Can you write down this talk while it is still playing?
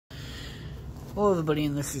Hello everybody,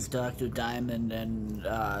 and this is Dr. Diamond, and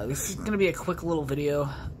this is going to be a quick little video.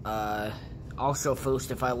 Also, first,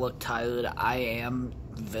 if I look tired, I am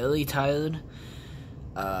very tired.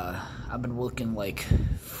 I've been working like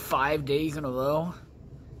 5 days in a row,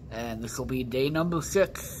 and this will be day number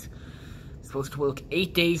 6. I'm supposed to work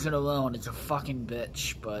 8 days in a row, and it's a fucking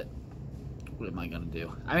bitch, but what am I going to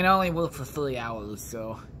do? I mean, I only work for 3 hours,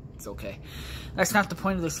 so it's okay. That's not the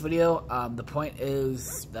point of this video. The point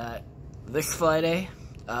is that this Friday,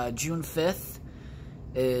 June 5th,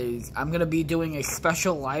 I'm going to be doing a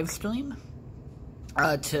special live stream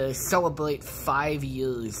to celebrate 5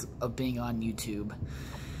 years of being on YouTube.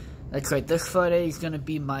 That's right, this Friday is going to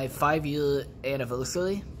be my 5-year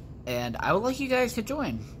anniversary, and I would like you guys to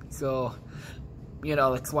join. So, you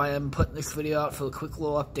know, that's why I'm putting this video out for a quick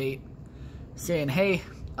little update, saying, hey,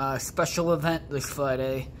 special event this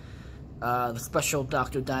Friday, the special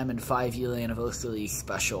Dr. Diamond 5-year anniversary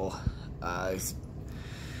special.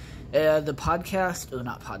 The podcast, or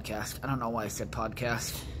not podcast, I don't know why I said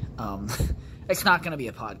podcast, it's not going to be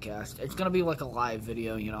a podcast, it's going to be like a live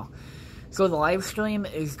video, you know. So the live stream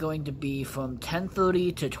is going to be from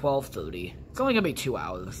 10:30 to 12:30, it's only going to be 2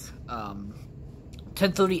 hours,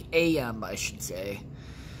 10:30 a.m. I should say,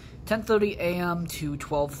 10:30 a.m. to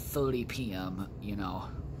 12:30 p.m., you know,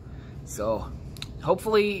 so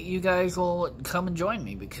hopefully you guys will come and join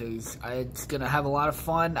me, because it's going to have a lot of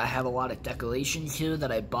fun. I have a lot of decorations here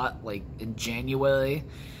that I bought, like, in January.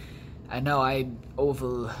 I know I don't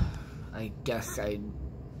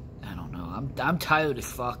know. I'm tired as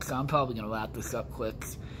fuck, so I'm probably going to wrap this up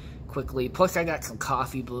quickly. Plus, I got some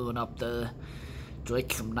coffee brewing up there.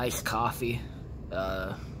 Drink some nice coffee.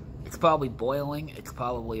 It's probably boiling. It's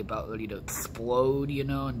probably about ready to explode, you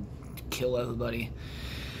know, and kill everybody.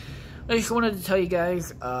 I just wanted to tell you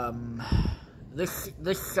guys, this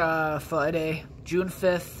Friday, June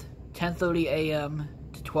 5th, 10:30 a.m.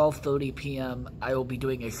 to 12:30 p.m., I will be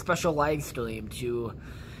doing a special live stream to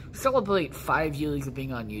celebrate 5 years of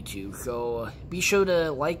being on YouTube. So be sure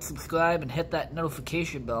to like, subscribe, and hit that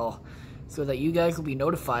notification bell so that you guys will be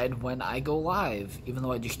notified when I go live, even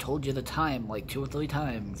though I just told you the time like 2 or 3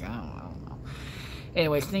 times. I don't know.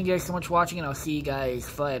 Anyways, thank you guys so much for watching, and I'll see you guys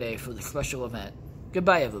Friday for the special event.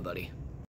 Goodbye, everybody.